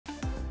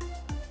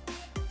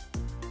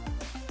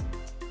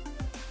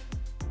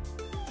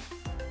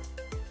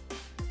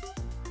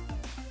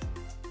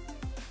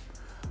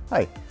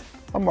Hi,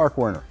 I'm Mark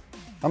Werner.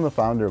 I'm the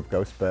founder of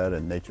GhostBed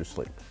and Nature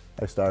Sleep.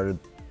 I started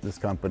this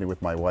company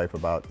with my wife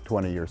about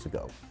 20 years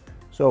ago.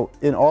 So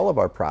in all of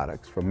our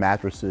products, from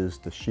mattresses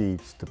to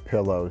sheets to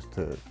pillows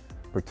to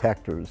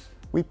protectors,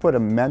 we put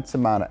immense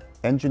amount of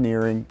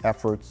engineering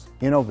efforts,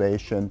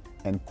 innovation,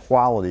 and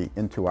quality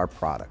into our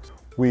products.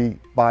 We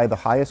buy the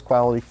highest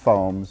quality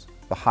foams,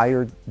 the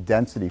higher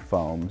density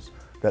foams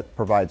that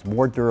provides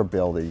more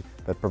durability,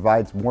 that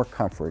provides more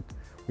comfort.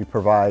 We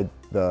provide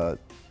the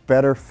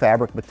better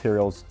fabric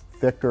materials,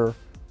 thicker,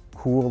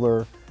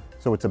 cooler,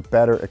 so it's a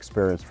better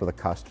experience for the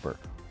customer.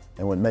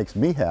 And what makes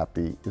me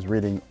happy is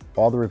reading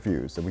all the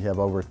reviews, and we have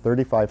over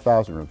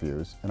 35,000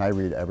 reviews, and I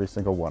read every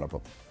single one of them.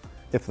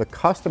 If the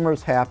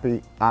customer's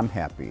happy, I'm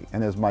happy.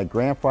 And as my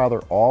grandfather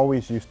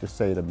always used to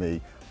say to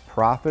me,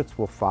 profits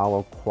will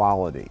follow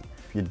quality.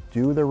 If you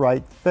do the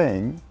right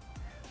thing,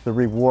 the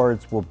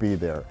rewards will be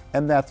there.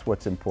 And that's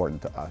what's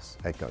important to us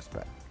at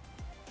GhostBed.